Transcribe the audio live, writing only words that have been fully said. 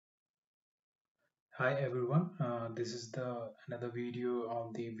Hi everyone, this is the another video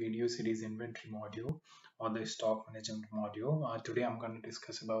on the video series inventory module or the stock management module. Today I'm going to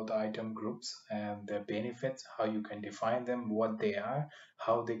discuss about the item groups and their benefits, how you can define them, what they are,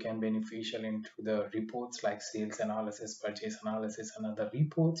 how they can beneficial into the reports like sales analysis, purchase analysis, and other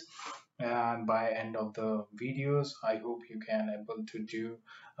reports. And by end of the videos, I hope you can able to do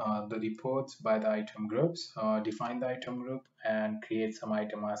the reports by the item groups, define the item group, and create some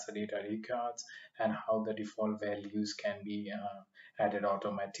item master data records and how the default values can be added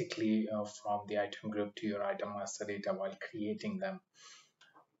automatically from the item group to your item master data while creating them.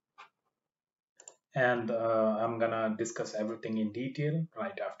 And I'm gonna discuss everything in detail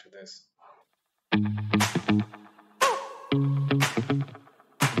right after this.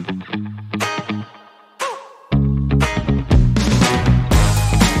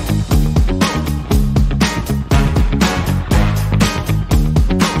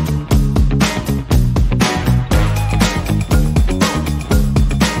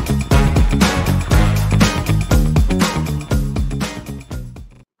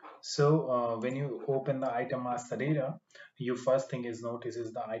 So when you open the item master data, you first thing is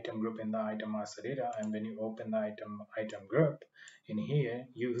notices the item group in the item master data, and when you open the item group in here,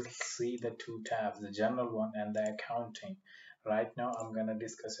 you will see the two tabs, the general one and the accounting. Right now, I'm gonna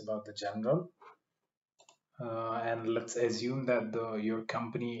discuss about the general. And let's assume that your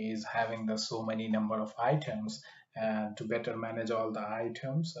company is having the so many number of items, and to better manage all the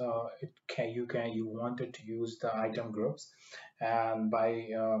items, you wanted to use the item groups, and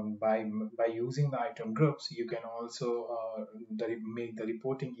by using the item groups, you can also make the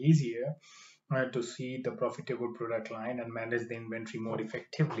reporting easier to see the profitable product line and manage the inventory more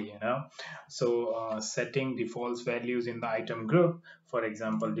effectively. So setting defaults values in the item group, for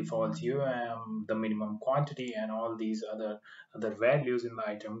example default the minimum quantity and all these other values in the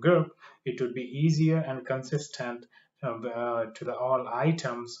item group, it would be easier and consistent to the all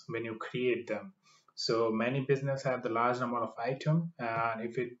items when you create them. So many business have the large number of item, and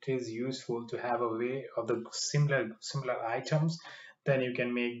if it is useful to have a way of the similar items, then you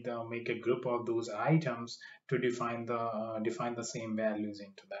can make a group of those items to define the same values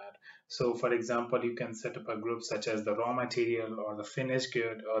into that. So for example, you can set up a group such as the raw material or the finished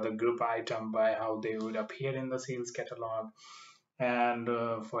good or the group item by how they would appear in the sales catalog. And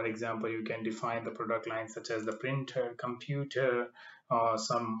for example, you can define the product lines such as the printer, computer,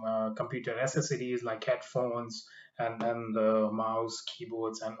 some computer accessories like headphones, and then the mouse,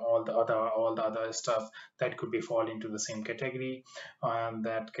 keyboards, and all the other stuff that could be fall into the same category. And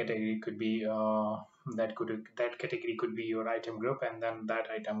that category could be your item group, and then that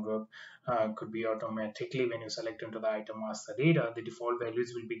item group could be automatically, when you select into the item master data, the default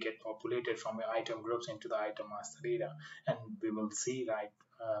values will be get populated from your item groups into the item master data, and we will see right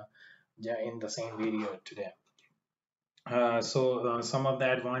yeah, in the same video today. So some of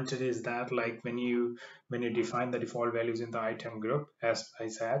the advantage is that, like, when you define the default values in the item group, as I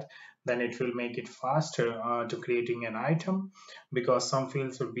said, then it will make it faster to creating an item, because some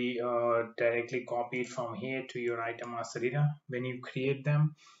fields will be directly copied from here to your item master data when you create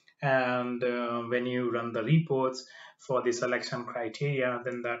them. And when you run the reports for the selection criteria,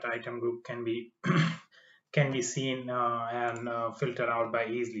 then that item group can be can be seen and filter out by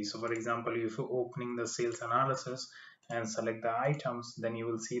easily. So for example, if you're opening the sales analysis and select the items, then you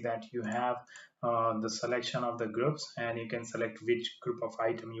will see that you have the selection of the groups, and you can select which group of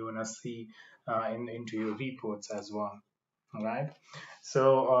item you want to see into your reports as well. All right.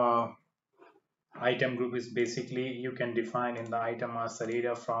 So item group is basically, you can define in the item master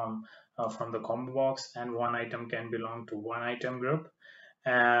data from the combo box, and one item can belong to one item group.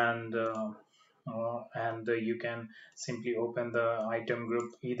 And you can simply open the item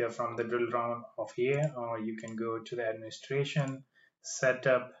group either from the drill down of here, or you can go to the administration,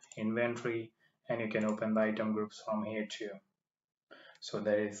 setup, inventory, and you can open the item groups from here too. So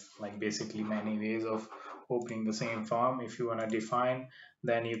there is like basically many ways of opening the same form. If you want to define,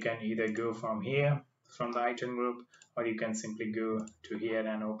 then you can either go from here from the item group, or you can simply go to here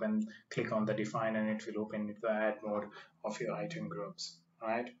and click on the define, and it will open the add mode of your item groups,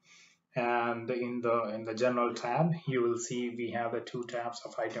 right? And in the general tab, you will see we have the two tabs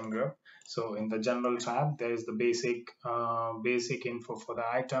of item group. So in the general tab, there is the basic info for the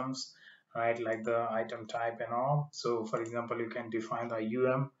items, right, like the item type and all. So for example, you can define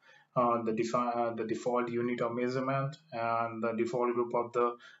the the default unit of measurement, and the default group of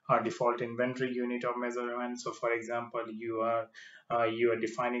the default inventory unit of measurement. So for example, you are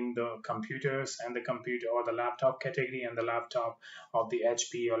defining the computers and the computer or the laptop category, and the laptop of the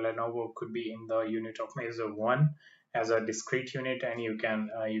HP or Lenovo could be in the unit of measure 1, as a discrete unit, and you can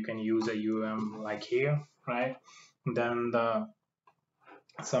use a like here, right? Then the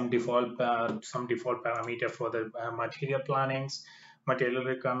some default parameter for the material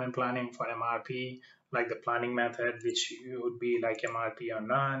requirement planning for MRP, like the planning method, which would be like MRP or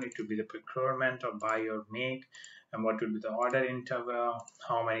none. It would be the procurement or buy or make, and what would be the order interval,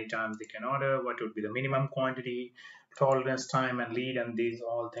 how many times they can order, what would be the minimum quantity, tolerance time, and lead, and these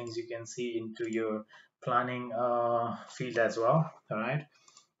all things you can see into your planning field as well. All right.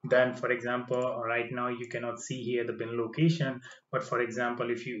 Then for example, right now you cannot see here the bin location, but for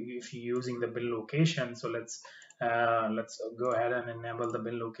example, if you're using the bin location, so let's go ahead and enable the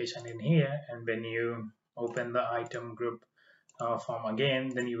bin location in here, and when you open the item group form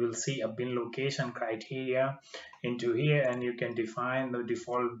again, then you will see a bin location criteria into here, and you can define the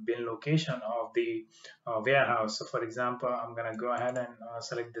default bin location of the warehouse. So for example, I'm gonna go ahead and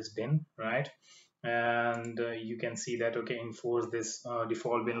select this bin, right? And you can see that, okay, enforce this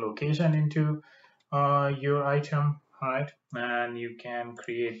default bin location into your item, right? And you can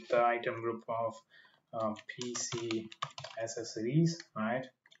create the item group of PC accessories, right?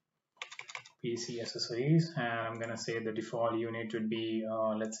 PC accessories, and I'm gonna say the default unit would be,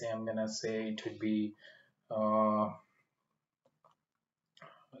 let's say I'm gonna say it would be uh,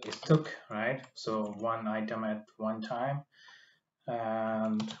 stock, right? So one item at one time,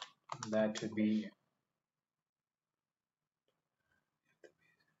 and that would be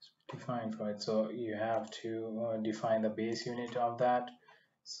defined for it. So you have to define the base unit of that.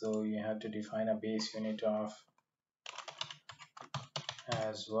 So you have to define a base unit of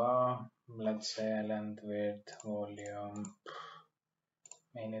as well. Let's say length, width, volume,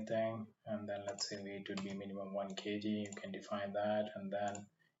 anything, and then let's say weight would be minimum 1 kg. You can define that, and then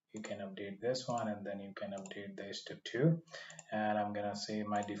you can update this one, and then you can update the step 2. And I'm gonna say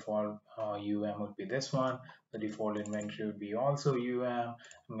my default would be this one. The default inventory would be also I'm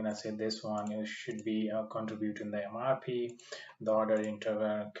gonna say this one should be contributing the MRP. The order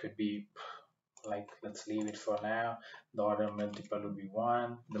interval could be like, let's leave it for now. The order multiple would be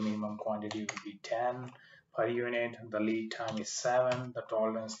 1. The minimum quantity would be 10 per unit. The lead time is 7. The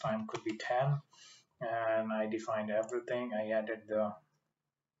tolerance time could be 10. And I defined everything. I added the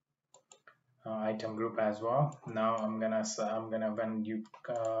item group as well. Now I'm gonna when you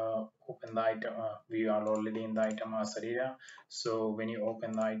open the item, we are already in the item master data. So when you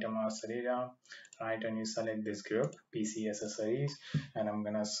open the item master data, right, and you select this group PC accessories, and I'm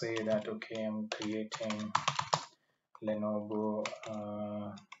gonna say that, okay, I'm creating Lenovo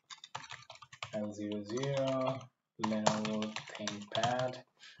L00 Lenovo ThinkPad,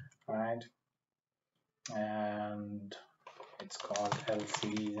 right, and it's called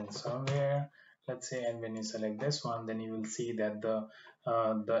LCDs in somewhere, let's say. And when you select this one, then you will see that the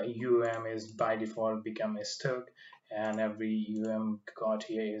is by default become a stock, and every got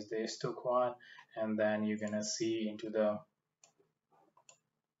here is the stock one. And then you're gonna see into the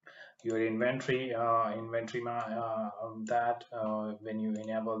your inventory that when you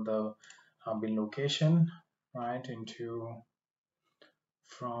enable the bin location, right, into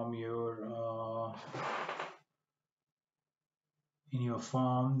from your in your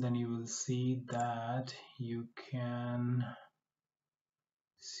form, then you will see that you can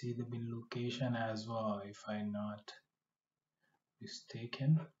see the bin location as well, if I'm not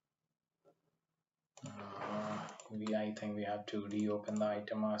mistaken. I think we have to reopen the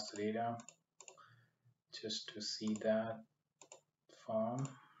item master data just to see that form,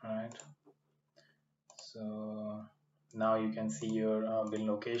 right? So now you can see your bin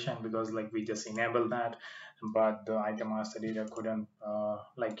location, because like we just enabled that, but the item master data couldn't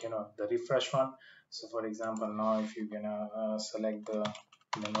the refresh one. So for example, now if you're gonna select the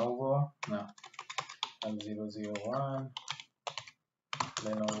Lenovo L001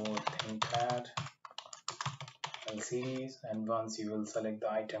 Lenovo ThinkPad LCDs, and once you will select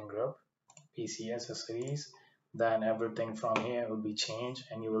the item group PC accessories, then everything from here will be changed,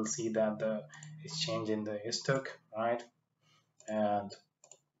 and you will see that it's changed in the stock, right? And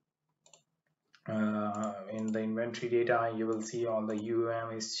in the inventory data, you will see all the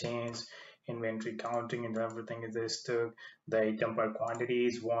is changed, inventory counting and everything is stock, the item per quantity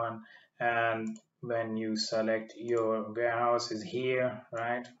is 1, and when you select your warehouse is here,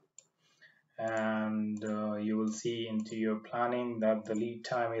 right? And you will see into your planning that the lead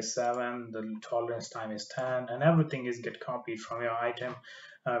time is 7, the tolerance time is 10, and everything is get copied from your item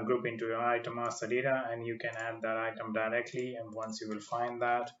group into your item master data, and you can add that item directly. And once you will find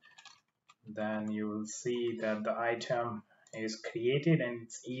that, then you will see that the item is created, and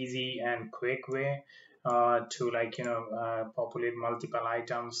it's easy and quick way to populate multiple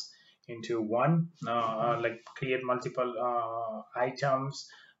items into one, like create multiple items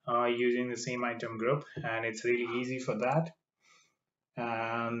using the same item group, and it's really easy for that.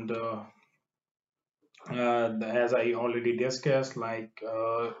 And as I already discussed, like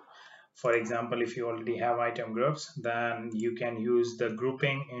for example, if you already have item groups, then you can use the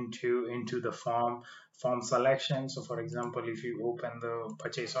grouping into the form selection. So for example, if you open the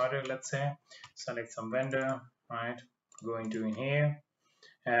purchase order, let's say, select some vendor, right, go into in here,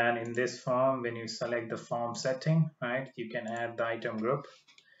 and in this form, when you select the form setting, right, you can add the item group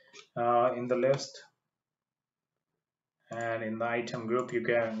in the list. And in the item group, you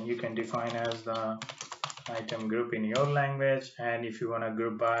can define as the item group in your language, and if you want to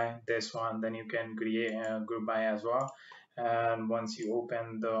group by this one, then you can create a group by as well. And once you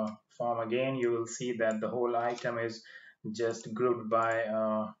open the form again, you will see that the whole item is just grouped by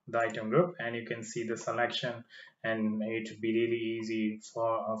the item group, and you can see the selection, and it will be really easy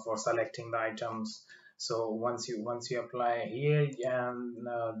for selecting the items. So once you apply here, and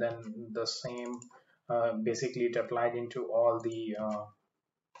then the same basically it applied into all the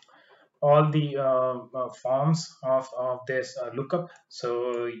forms of this lookup.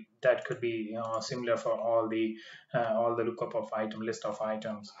 So that could be similar for all the lookup of item list of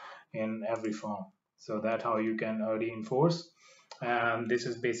items in every form. So that how you can reinforce. And this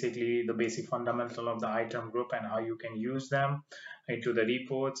is basically the basic fundamental of the item group and how you can use them into the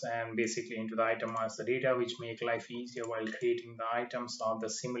reports and basically into the item master data, which make life easier while creating the items of the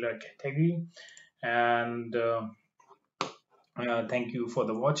similar category. And thank you for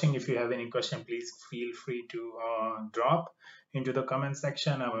the watching. If you have any question, please feel free to drop into the comment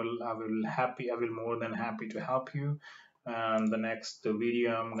section. I will more than happy to help you. And the next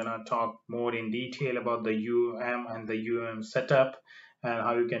video, I'm gonna talk more in detail about the UM and the UM setup and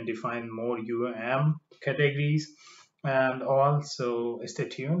how you can define more UM categories. And also stay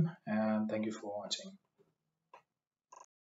tuned, and thank you for watching.